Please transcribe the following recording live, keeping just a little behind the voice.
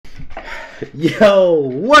Yo,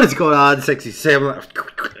 what is going on, Sexy Sam?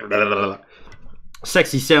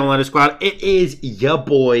 Sexy Sam Letter Squad. It is your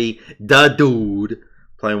boy, the dude,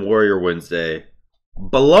 playing Warrior Wednesday.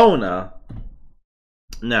 Bologna.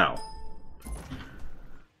 Now,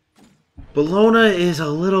 Bologna is a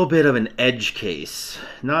little bit of an edge case.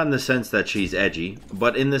 Not in the sense that she's edgy,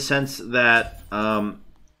 but in the sense that, I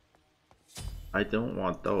don't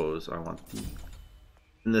want those. I want these.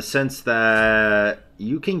 In the sense that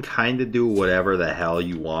you can kind of do whatever the hell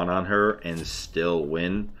you want on her and still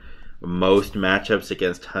win most matchups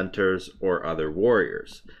against hunters or other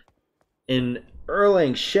warriors. In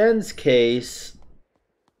Erlang Shen's case,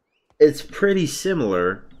 it's pretty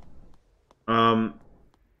similar. They're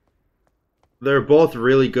both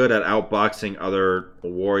really good at outboxing other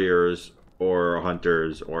warriors or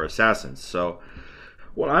hunters or assassins. So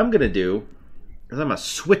what I'm going to do is I'm going to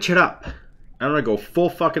switch it up. I'm going to go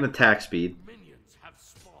full fucking attack speed.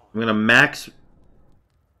 I'm going to max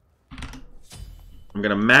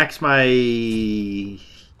my...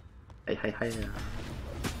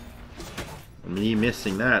 Me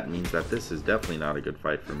missing that means that this is definitely not a good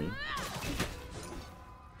fight for me.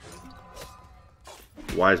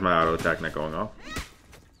 Why is my auto attack not going off?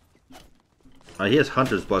 He has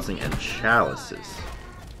Hunter's Blessing and Chalices.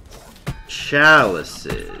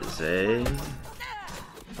 Chalices, eh?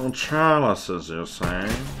 Oh, chalices, you're saying?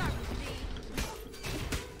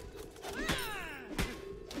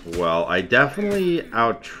 Well, I definitely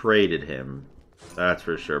out-traded him. That's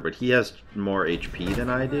for sure. But he has more HP than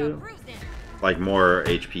I do. Like, more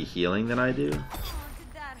HP healing than I do.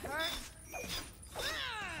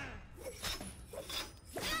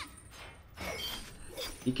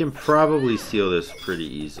 He can probably seal this pretty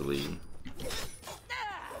easily.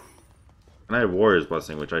 And I have Warrior's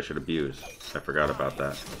Blessing, which I should abuse. I forgot about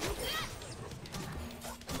that.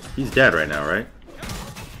 He's dead right now, right?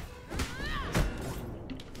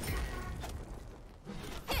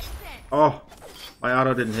 Oh, my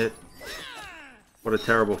auto didn't hit. What a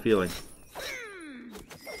terrible feeling.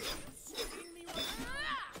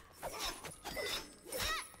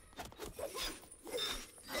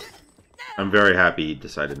 I'm very happy he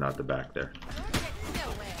decided not to back there.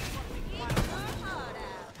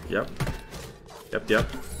 Yep.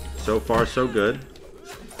 Yep. So far, so good.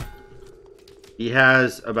 He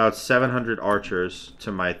has about 700 archers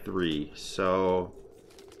to my 3, so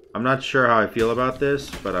I'm not sure how I feel about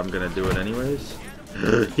this, but I'm gonna do it anyways.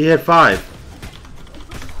 He had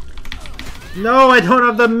 5. No, I don't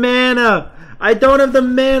have the mana! I don't have the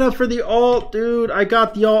mana for the ult, dude! I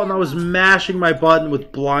got the ult and I was mashing my button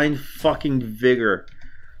with blind fucking vigor.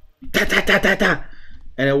 Da, da, da, da, da.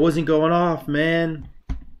 And it wasn't going off, man.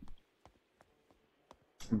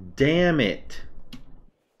 Damn it.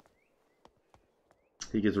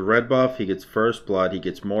 He gets a red buff, he gets first blood, he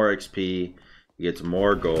gets more XP, he gets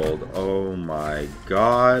more gold. Oh my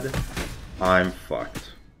god. I'm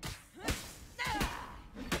fucked.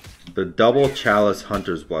 The double Chalice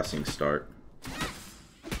Hunter's Blessing start.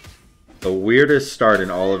 The weirdest start in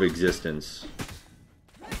all of existence.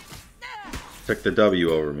 Took the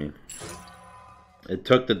W over me. It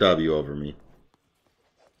took the W over me.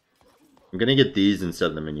 I'm gonna get these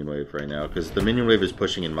instead of the minion wave right now, because the minion wave is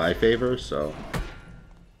pushing in my favor, so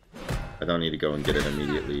I don't need to go and get it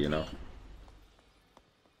immediately, you know?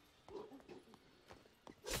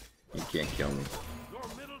 You can't kill me. Your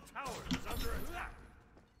middle tower is under attack.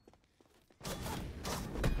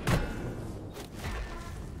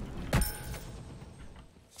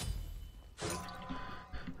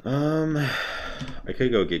 I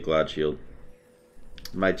could go get Glad Shield.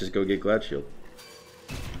 Might just go get Glad Shield.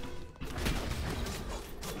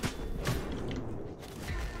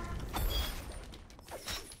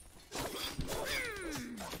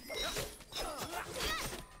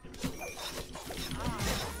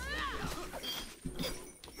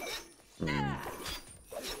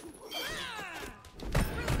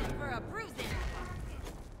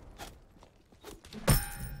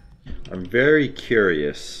 I'm very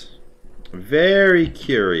curious. Very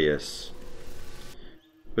curious.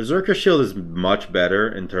 Berserker Shield is much better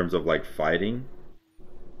in terms of like fighting.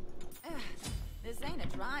 This ain't a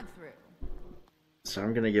drive-through. So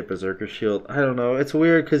I'm gonna get Berserker Shield. I don't know. It's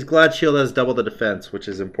weird because Glad Shield has double the defense, which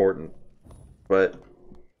is important. But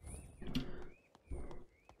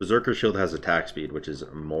Berserker Shield has attack speed, which is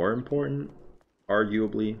more important,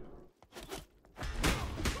 arguably.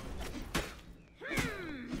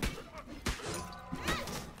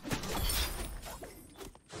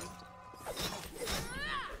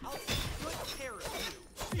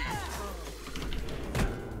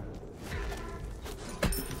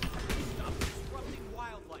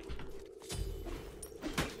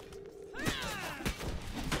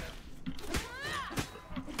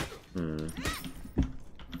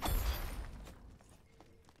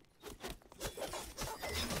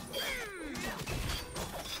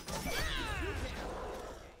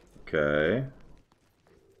 Okay.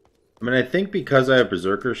 I mean, I think because I have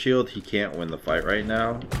Berserker Shield, he can't win the fight right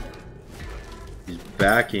now. He's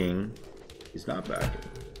backing. He's not backing.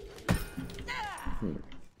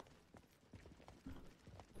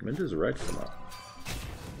 When does red come up?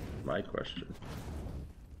 My question.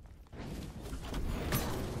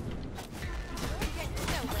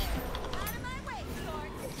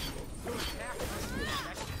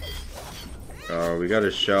 Oh, we got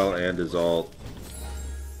his shell and his alt.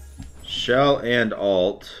 Shell and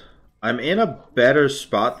alt. I'm in a better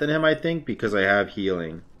spot than him, I think, because I have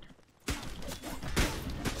healing.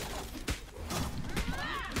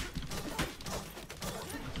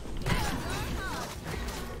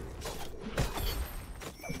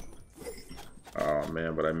 Oh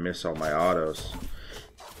man, but I miss all my autos.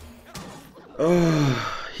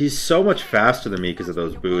 Oh, he's so much faster than me because of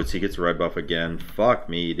those boots. He gets red buff again. Fuck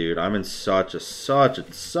me, dude. I'm in such a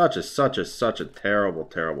terrible,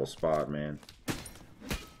 terrible spot, man.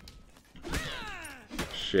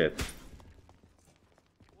 Shit.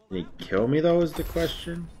 Can he kill me though is the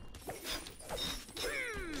question?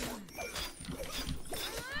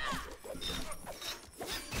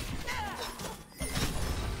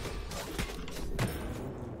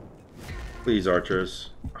 Please,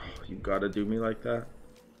 archers. Oh, you gotta do me like that?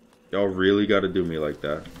 Y'all really gotta do me like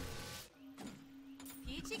that.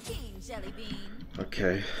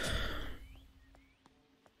 Okay.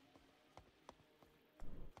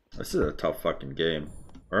 This is a tough fucking game.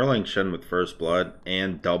 Erling Shen with first blood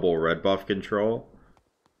and double red buff control.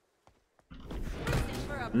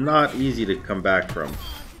 Not easy to come back from.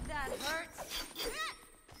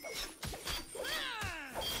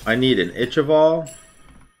 I need an Ichival.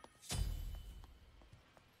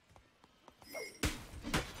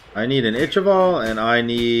 I need an Ichival and I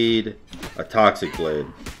need a Toxic Blade.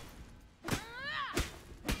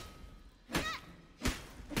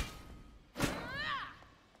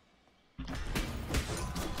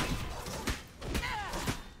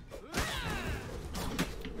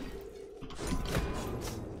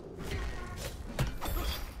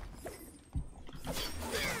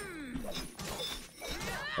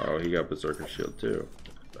 Oh, he got Berserker Shield too.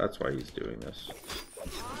 That's why he's doing this.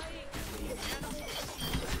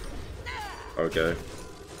 Okay.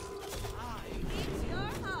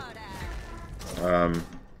 Well,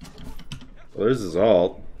 there's his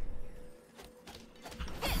alt.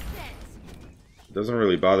 Doesn't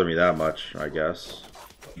really bother me that much, I guess.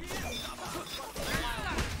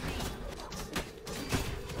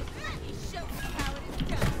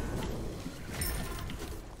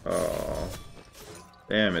 Oh.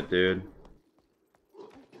 Damn it, dude.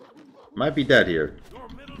 Might be dead here.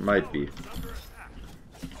 Might be.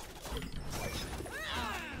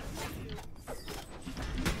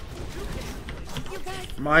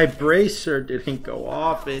 My bracer didn't go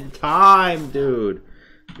off in time, dude.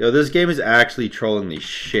 Yo, this game is actually trolling the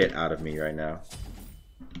shit out of me right now.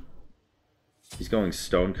 He's going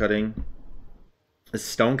stone cutting. Is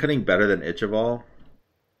stone cutting better than Ichival?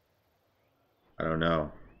 I don't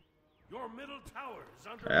know.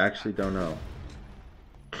 I actually don't know.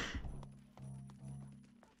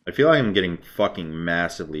 I feel like I'm getting fucking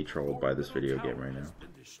massively trolled by this video game right now.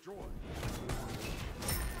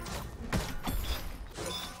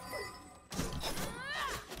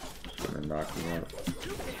 Gonna knock him out.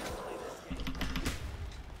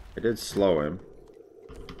 I did slow him.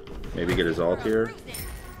 Maybe get his ult here.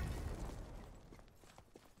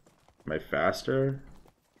 Am I faster?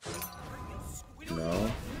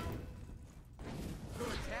 No.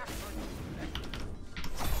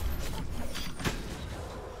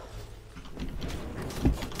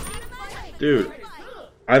 Dude,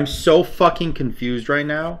 I'm so fucking confused right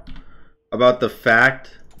now about the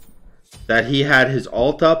fact that he had his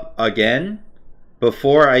ult up again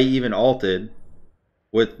before I even ulted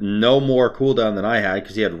with no more cooldown than I had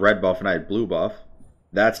because he had red buff and I had blue buff.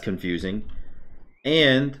 That's confusing.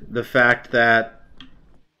 And the fact that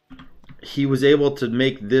he was able to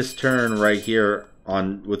make this turn right here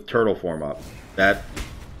on with turtle form up that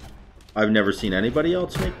I've never seen anybody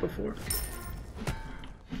else make before.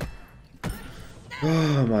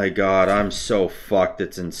 Oh my god, I'm so fucked,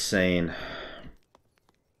 it's insane.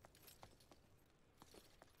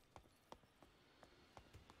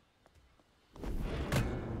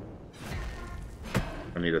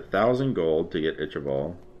 I need 1,000 gold to get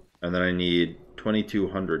Ichival, and then I need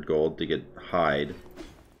 2,200 gold to get Hide.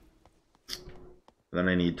 And then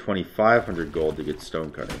I need 2,500 gold to get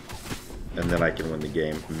Stone Cutting. And then I can win the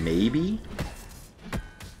game. Maybe?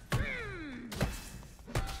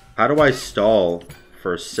 How do I stall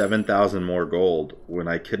for 7,000 more gold when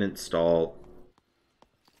I couldn't stall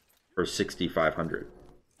for 6,500?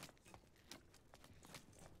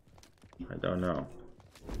 don't know.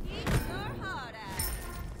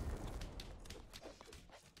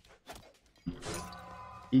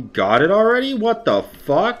 He got it already? What the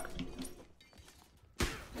fuck?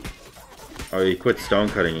 Oh, he quit stone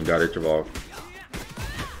cutting and got it evolved.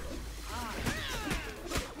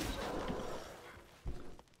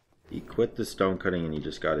 He quit the stone cutting and he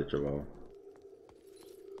just got it evolved.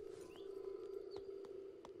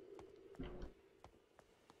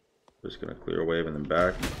 Just gonna clear a wave and then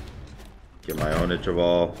back. Get my own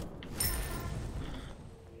Itch-Evolve.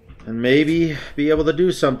 And maybe be able to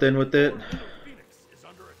do something with it.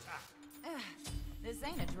 This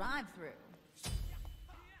ain't a drive-through.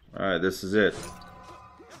 Alright, this is it.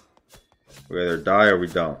 We either die or we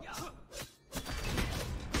don't.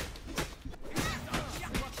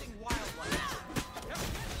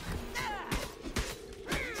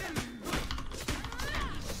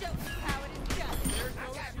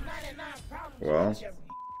 Well,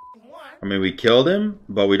 I mean, we killed him,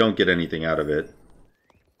 but we don't get anything out of it.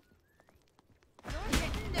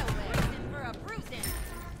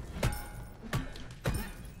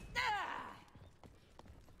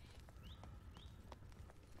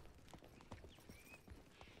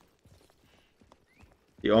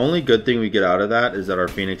 The only good thing we get out of that is that our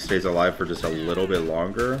Phoenix stays alive for just a little bit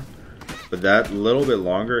longer. But that little bit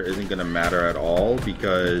longer isn't going to matter at all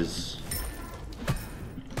because...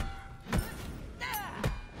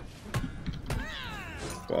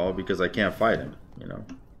 well, because I can't fight him, you know.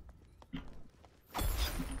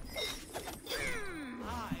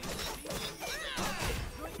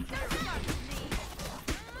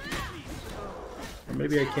 Or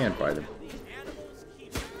maybe I can fight him.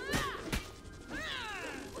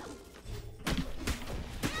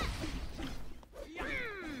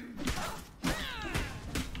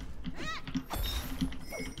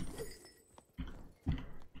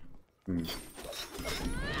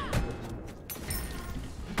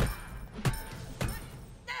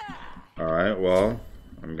 Alright, well,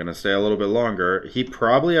 I'm gonna stay a little bit longer. He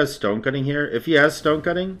probably has stone cutting here. If he has stone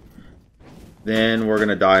cutting, then we're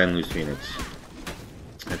gonna die and lose Phoenix.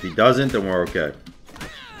 If he doesn't, then we're okay.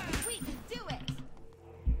 We can do it.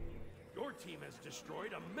 Your team has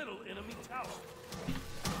destroyed a middle enemy tower.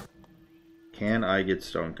 Can I get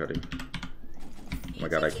stone cutting? Oh my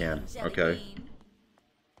god, I can. Okay.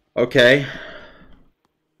 Okay.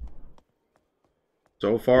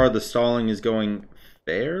 So far, the stalling is going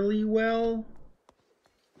fairly well.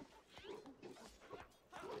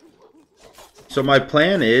 So my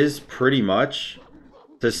plan is pretty much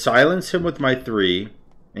to silence him with my 3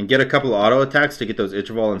 and get a couple of auto attacks to get those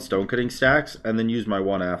Itch-Evolve and stone cutting stacks, and then use my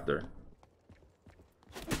 1 after.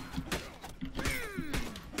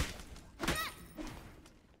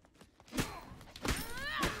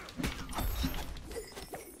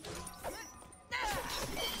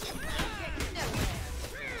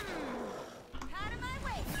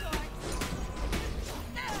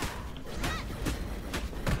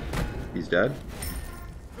 He's dead?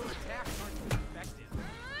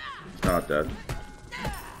 He's not dead.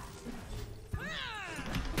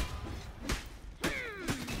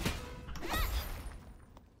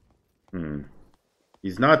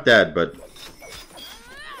 He's not dead, but...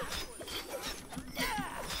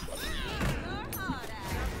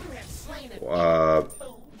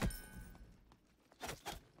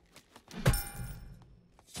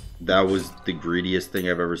 that was the greediest thing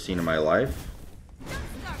I've ever seen in my life.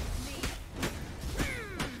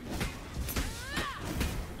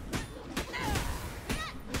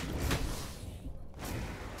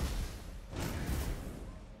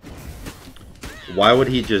 Why would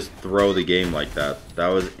he just throw the game like that? That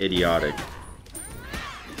was idiotic.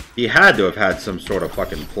 He had to have had some sort of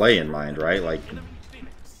fucking play in mind, right? Like,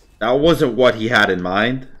 that wasn't what he had in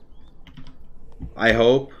mind. I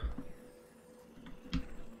hope.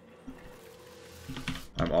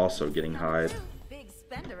 I'm also getting Hyde. Big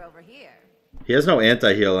spender over here. He has no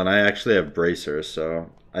anti-heal, and I actually have bracers,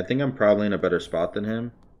 so I think I'm probably in a better spot than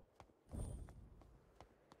him.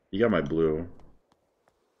 You got my blue.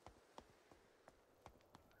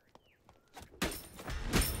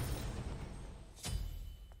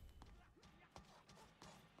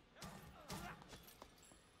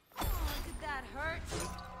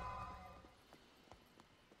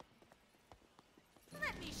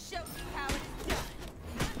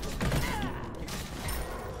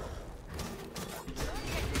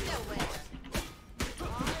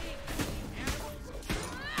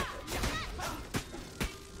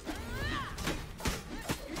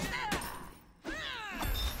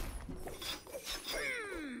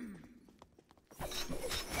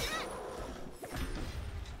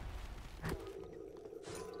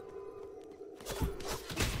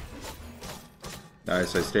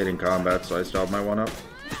 Nice, I stayed in combat, so I still have my 1-up.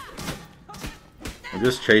 I'm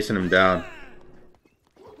just chasing him down.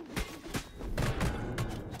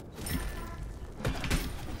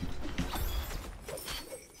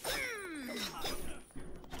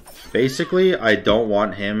 Basically, I don't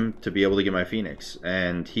want him to be able to get my Phoenix.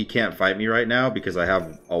 And he can't fight me right now because I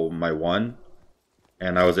have my 1.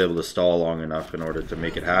 And I was able to stall long enough in order to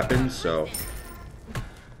make it happen, so...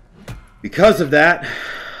 Because of that,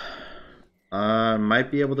 I might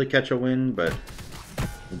be able to catch a win, but...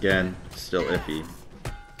 Again, still iffy.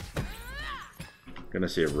 Gonna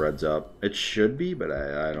see if red's up. It should be, but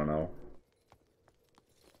I don't know.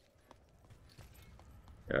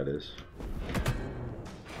 Yeah, it is.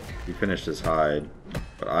 He finished his hide,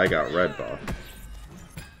 but I got red buff.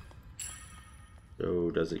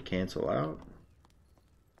 So does it cancel out?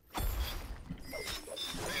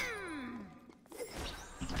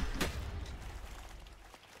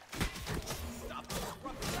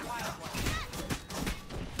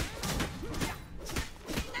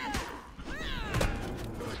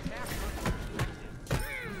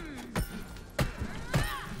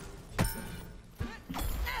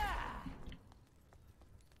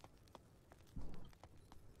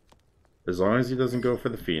 As long as he doesn't go for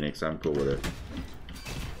the Phoenix, I'm cool with it.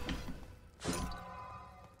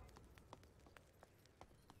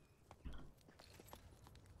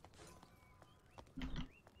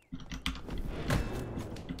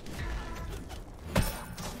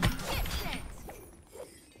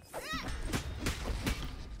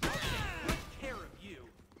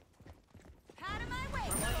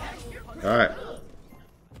 Alright.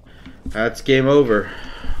 That's game over.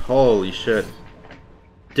 Holy shit.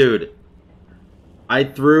 Dude. I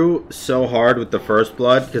threw so hard with the first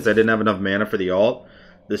blood because I didn't have enough mana for the ult.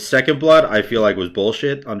 The second blood I feel like was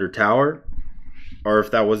bullshit under tower. Or if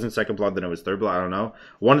that wasn't second blood, then it was third blood. I don't know.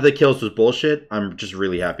 One of the kills was bullshit. I'm just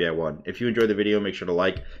really happy I won. If you enjoyed the video, make sure to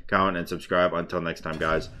like, comment, and subscribe. Until next time,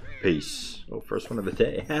 guys. Peace. Oh, first one of the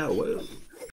day. Whoa.